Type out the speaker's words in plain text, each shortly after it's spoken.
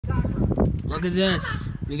Look at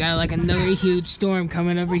this. We got like another huge storm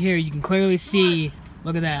coming over here. You can clearly see.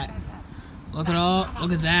 Look at that. Look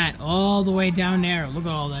at that. All the way down there. Look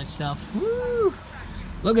at all that stuff. Woo!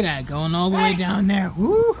 Look at that. Going all the way down there.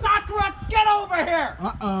 Woo! Sakura, get over here!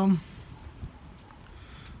 Uh-oh.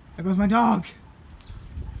 There goes my dog.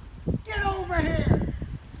 Get over here!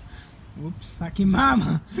 Whoops. Saki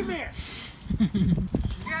Mama. Come here. Get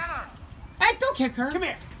her. Hey, don't kick her. Come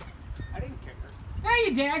here. I didn't kick her. Yeah,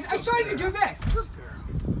 you did. I saw you do this. Good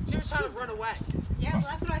girl. She was trying to run away. Yeah, well,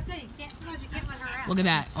 that's what I said. Sometimes you can't let her out. Look at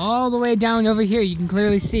that. All the way down over here, you can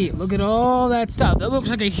clearly see it. Look at all that stuff. That looks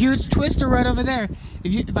like a huge twister right over there.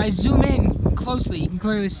 If I zoom in closely, you can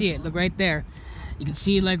clearly see it. Look right there. You can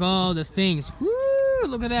see like all the things. Woo!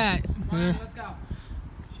 Look at that. Let's go.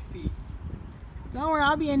 Don't worry,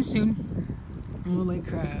 I'll be in soon. Holy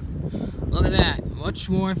crap. Look at that. Much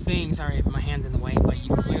more things. Sorry, my hand's in the way, but you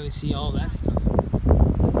can clearly see all that stuff.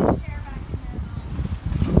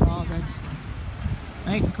 All that stuff.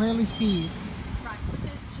 I can clearly see Right, put the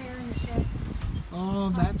chair in the shed. all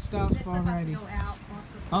that stuff This stuff has to already. go out.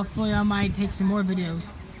 Hopefully I might take some more videos.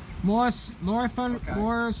 More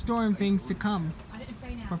storm things to come I didn't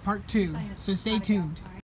say now. for part 2. So stay tuned.